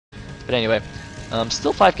But anyway,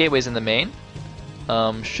 still 5 gateways in the main.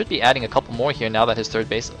 Should be adding a couple more here now that his third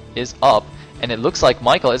base is up. And it looks like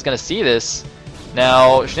Michael is going to see this.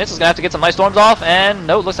 Now, Schnitzel's going to have to get some nice storms off. And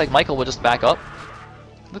no, it looks like Michael will just back up.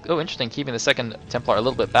 Look, oh, interesting, keeping the second Templar a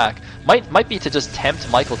little bit back. Might be to just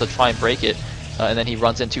tempt Michael to try and break it. And then he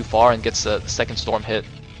runs in too far and gets the second storm hit.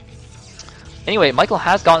 Anyway, Michael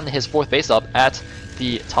has gotten his fourth base up at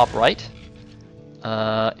the top right.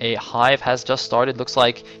 A hive has just started. Looks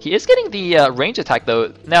like he is getting the range attack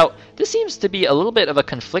though. Now, this seems to be a little bit of a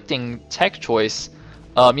conflicting tech choice.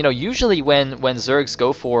 You know, usually when Zergs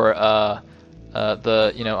go for a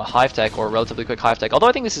hive tech or a relatively quick hive tech, although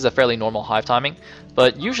I think this is a fairly normal hive timing,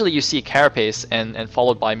 but usually you see carapace and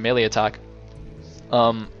followed by melee attack.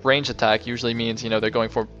 Range attack usually means, you know, they're going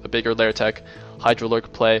for a bigger lair tech, Hydro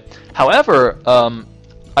Lurk play. However,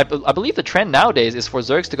 I believe the trend nowadays is for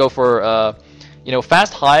Zergs to go for you know,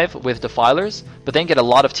 fast hive with defilers, but then get a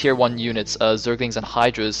lot of tier 1 units, Zerglings and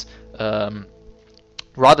Hydras,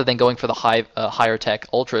 rather than going for the higher tech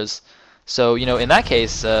ultras. So, you know, in that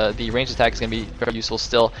case, the range attack is going to be very useful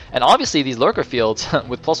still. And obviously these lurker fields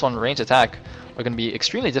with +1 range attack are going to be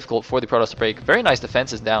extremely difficult for the Protoss to break. Very nice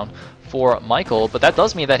defenses down for Michael, but that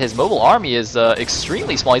does mean that his mobile army is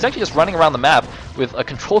extremely small. He's actually just running around the map with a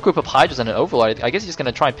control group of Hydras and an Overlord. I guess he's just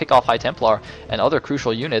going to try and pick off High Templar and other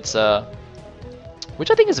crucial units, which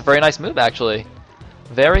I think is a very nice move, actually.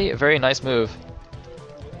 Very, very nice move.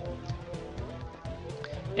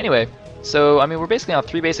 Anyway, so I mean, we're basically on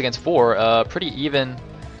 3 base against 4. Pretty even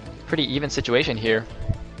situation here.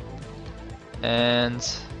 And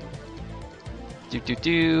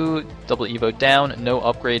double evo down. No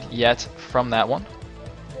upgrade yet from that one.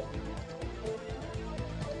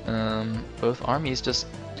 Both armies just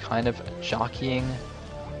kind of jockeying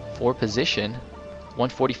for position.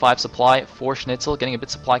 145 supply for SneazeL, getting a bit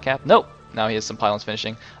supply cap. Nope, now he has some pylons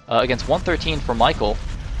finishing. Against 113 for Michael.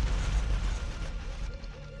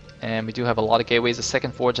 And we do have a lot of gateways. The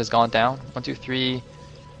second forge has gone down. 1, 2, 3,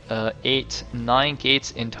 8, 9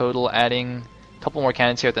 gates in total, adding a couple more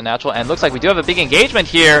cannons here at the natural. And looks like we do have a big engagement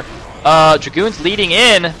here. Dragoons leading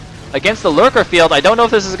in against the lurker field. I don't know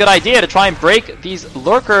if this is a good idea to try and break these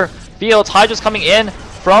lurker fields. Hydras coming in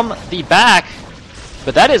from the back.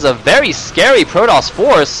 But that is a very scary Protoss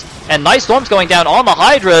force. And nice storms going down on the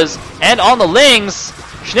Hydras and on the Lings.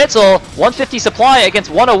 SneazeL, 150 supply against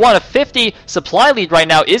 101, a 50 supply lead right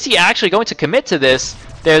now. Is he actually going to commit to this?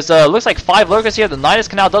 There's, looks like 5 lurkers here. The Nidus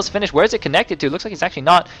Canal does finish. Where is it connected to? Looks like it's actually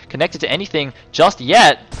not connected to anything just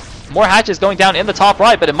yet. More hatches going down in the top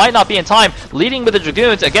right, but it might not be in time. Leading with the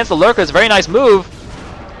Dragoons against the lurkers. Very nice move.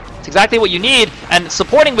 It's exactly what you need. And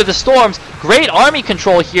supporting with the storms. Great army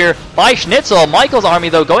control here by SneazeL. Michael's army,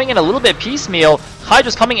 though, going in a little bit piecemeal.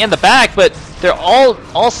 Hydras coming in the back, but they're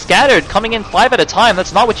all scattered, coming in 5 at a time.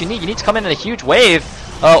 That's not what you need. You need to come in a huge wave,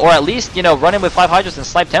 or at least, you know, run in with 5 Hydras and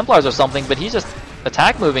snipe Templars or something, but he's just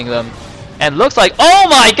attack moving them. And looks like, oh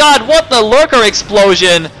my god, what the lurker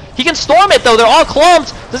explosion! He can storm it, though. They're all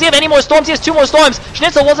clumped. Does he have any more storms? He has 2 more storms.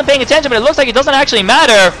 SneazeL wasn't paying attention, but it looks like it doesn't actually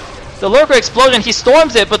matter. The lurker explosion, he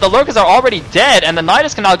storms it, but the lurkers are already dead, and the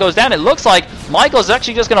Nidus Canal goes down. It looks like Michael's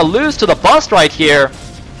actually just going to lose to the bust right here.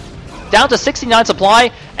 Down to 69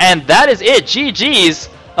 supply, and that is it. GG's.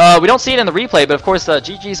 We don't see it in the replay, but of course,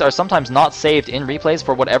 GG's are sometimes not saved in replays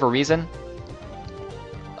for whatever reason.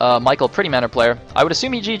 Michael, pretty manner player. I would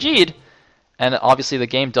assume he GG'd, and obviously the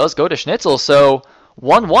game does go to SneazeL, so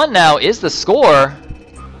 1-1 now is the score.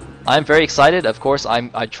 I'm very excited. Of course,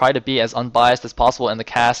 I try to be as unbiased as possible in the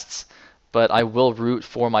casts, but I will root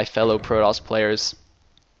for my fellow Protoss players.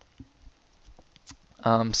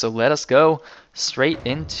 So let us go straight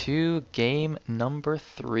into game number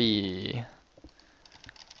 3.